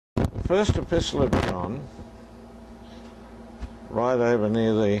First Epistle of John, right over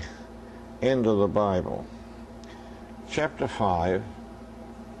near the end of the Bible, chapter 5.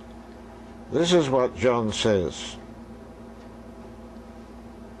 This is what John says.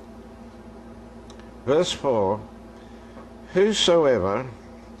 Verse 4, whosoever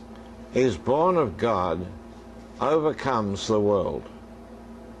is born of God overcomes the world.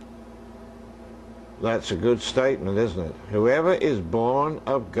 That's a good statement, isn't it? Whoever is born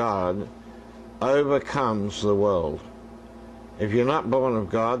of God overcomes the world. If you're not born of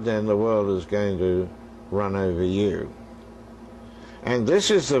God, then the world is going to run over you. And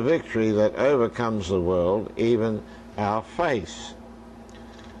this is the victory that overcomes the world, even our faith.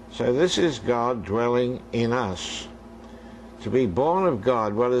 So this is God dwelling in us. To be born of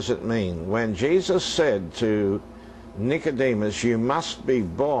God, what does it mean? When Jesus said to Nicodemus, you must be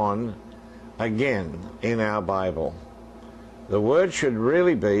born again in our Bible, the word should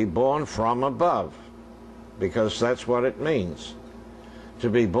really be born from above, because that's what it means. To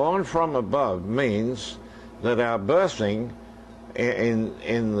be born from above means that our birthing in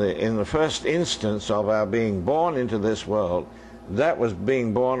the first instance of our being born into this world, that was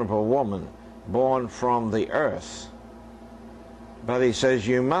being born of a woman, born from the earth. But he says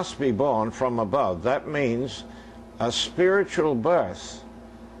you must be born from above. That means a spiritual birth.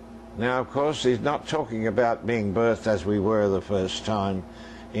 Now, of course, he's not talking about being birthed as we were the first time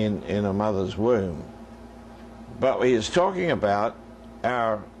in a mother's womb. But he is talking about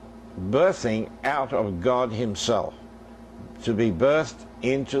our birthing out of God himself, to be birthed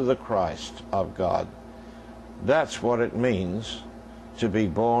into the Christ of God. That's what it means to be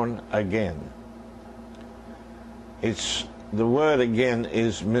born again. The word again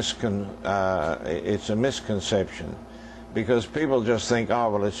is it's a misconception, because people just think,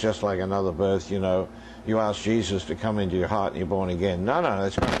 oh, well, it's just like another birth, you know. You ask Jesus to come into your heart and you're born again. No,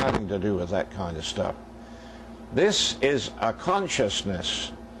 it's got nothing to do with that kind of stuff. This is a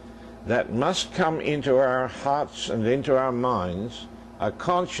consciousness that must come into our hearts and into our minds, a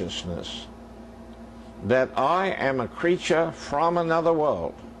consciousness that I am a creature from another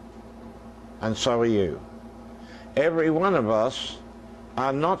world, and so are you. Every one of us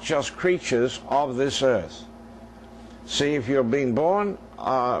are not just creatures of this earth. See, if you're being born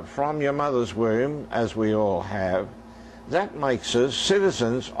from your mother's womb, as we all have, that makes us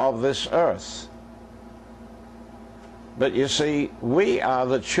citizens of this earth. But you see, we are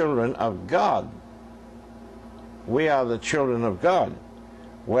the children of God. We are the children of God.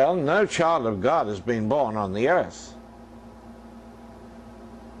 Well, no child of God has been born on the earth.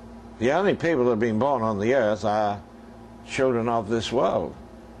 The only people that have been born on the earth are children of this world.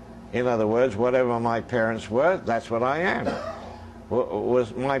 In other words, whatever my parents were, that's what I am.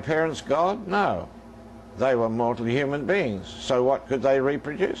 Was my parents God? No. They were mortal human beings. So what could they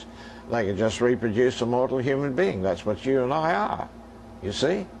reproduce? They could just reproduce a mortal human being. That's what you and I are, you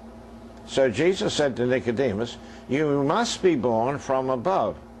see? So Jesus said to Nicodemus, you must be born from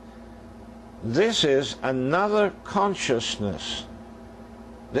above. This is another consciousness.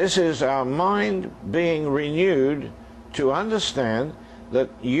 This is our mind being renewed to understand that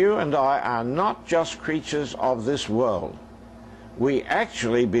you and I are not just creatures of this world. We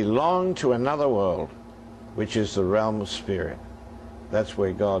actually belong to another world, which is the realm of spirit. That's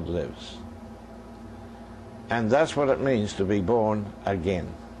where God lives. And that's what it means to be born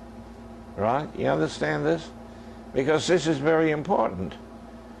again. Right? You understand this? Because this is very important.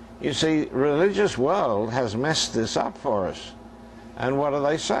 You see, religious world has messed this up for us. And what do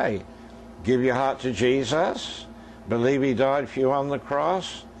they say? Give your heart to Jesus, believe he died for you on the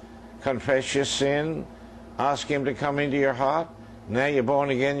cross, confess your sin, ask him to come into your heart. Now you're born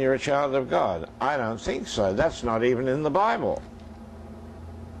again, you're a child of God. I don't think so. That's not even in the Bible.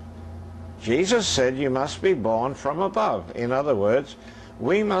 Jesus said you must be born from above. In other words,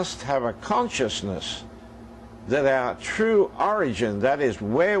 we must have a consciousness that our true origin, that is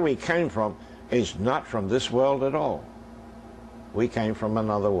where we came from, is not from this world at all. We came from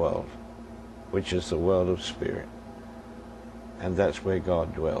another world, which is the world of spirit. And that's where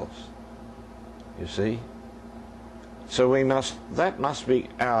God dwells. You see? So that must be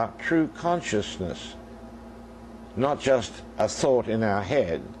our true consciousness. Not just a thought in our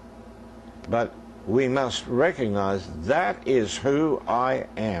head, but we must recognize that is who I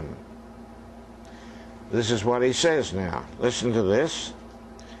am. This is what he says now. Listen to this.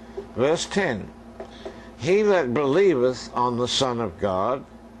 Verse 10. He that believeth on the Son of God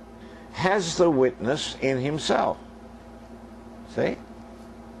has the witness in himself. See?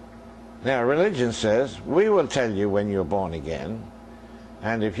 Now, religion says, we will tell you when you're born again,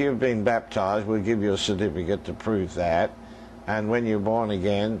 and if you've been baptized, we'll give you a certificate to prove that, and when you're born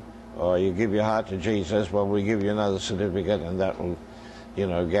again, or you give your heart to Jesus, well, we give you another certificate and that will,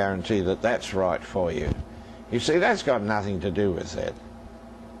 guarantee that that's right for you. You see, that's got nothing to do with it.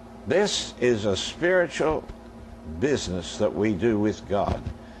 This is a spiritual business that we do with God,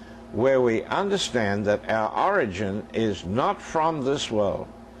 where we understand that our origin is not from this world.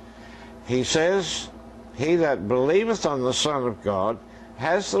 He says, he that believeth on the Son of God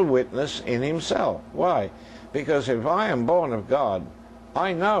has the witness in himself. Why? Because if I am born of God,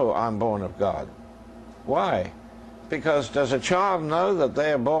 I know I'm born of God. Why? Because does a child know that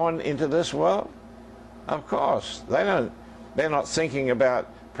they are born into this world? Of course. They're not thinking about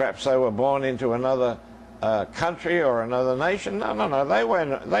perhaps they were born into another country or another nation. No.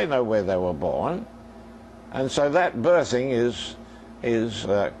 They know where they were born. And so that birthing is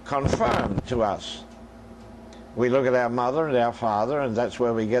confirmed to us. We look at our mother and our father, and that's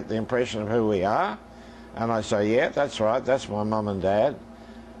where we get the impression of who we are. And I say, yeah, that's right, that's my mum and dad.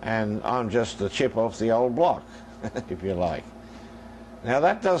 And I'm just the chip off the old block, if you like. Now,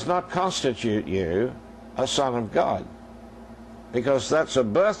 that does not constitute you a son of God, because that's a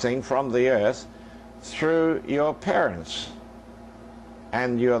birthing from the earth through your parents,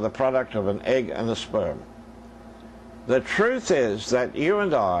 and you're the product of an egg and a sperm. The truth is that you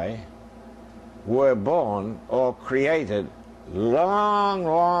and I were born or created long,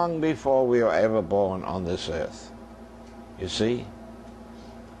 long before we were ever born on this earth. You see?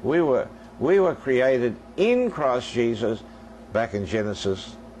 We were created in Christ Jesus back in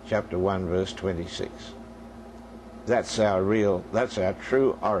Genesis chapter 1 verse 26. That's our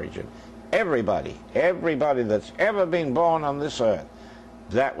true origin. Everybody that's ever been born on this earth,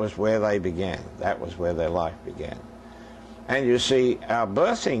 that was where they began. That was where their life began. And you see, our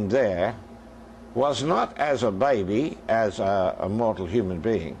birthing there was not as a baby, as a mortal human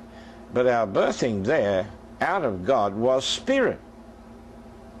being, but our birthing there out of God was spirit.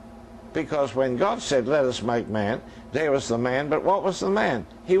 Because when God said, let us make man, there was the man, but what was the man?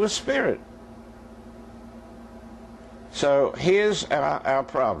 He was spirit. So here's our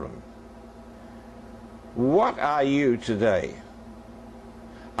problem. What are you today?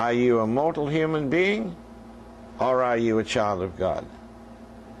 Are you a mortal human being, or are you a child of God?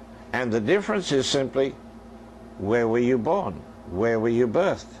 And the difference is simply, where were you born? Where were you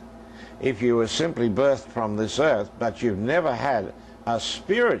birthed? If you were simply birthed from this earth, but you've never had a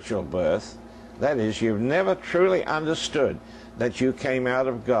spiritual birth, that is, you've never truly understood that you came out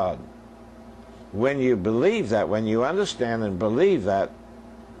of God. When you believe that, when you understand and believe that,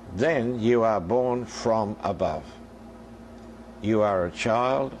 then you are born from above. You are a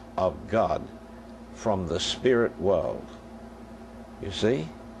child of God from the spirit world. You see?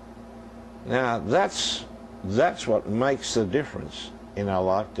 Now, that's what makes the difference in our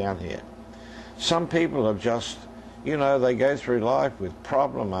life down here. Some people have just, they go through life with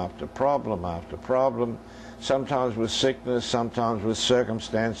problem after problem after problem, sometimes with sickness, sometimes with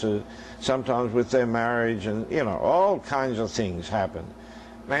circumstances, sometimes with their marriage, and, all kinds of things happen.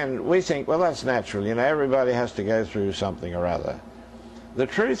 And we think, well, that's natural, everybody has to go through something or other. The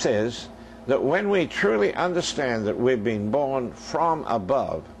truth is that when we truly understand that we've been born from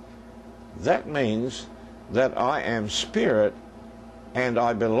above, that means that I am spirit and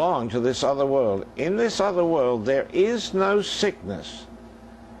I belong to this other world. In this other world, there is no sickness.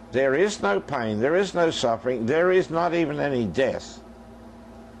 There is no pain. There is no suffering. There is not even any death.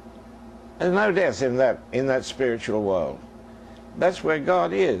 There's no death in that spiritual world. That's where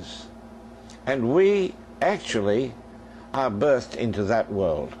God is. And we actually are birthed into that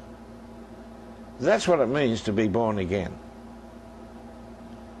world. That's what it means to be born again.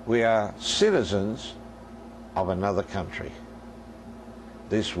 We are citizens of another country.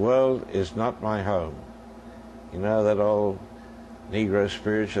 This world is not my home. You know that old Negro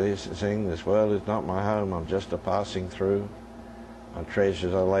spiritualist used to sing, this world is not my home, I'm just a passing through. My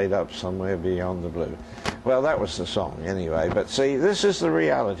treasures are laid up somewhere beyond the blue. Well, that was the song anyway, but see, this is the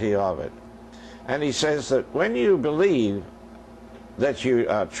reality of it. And he says that when you believe that you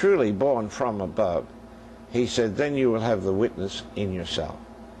are truly born from above, he said, then you will have the witness in yourself.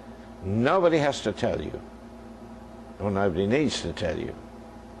 Nobody has to tell you, or nobody needs to tell you.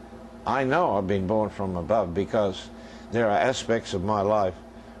 I know I've been born from above because there are aspects of my life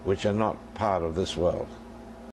which are not part of this world.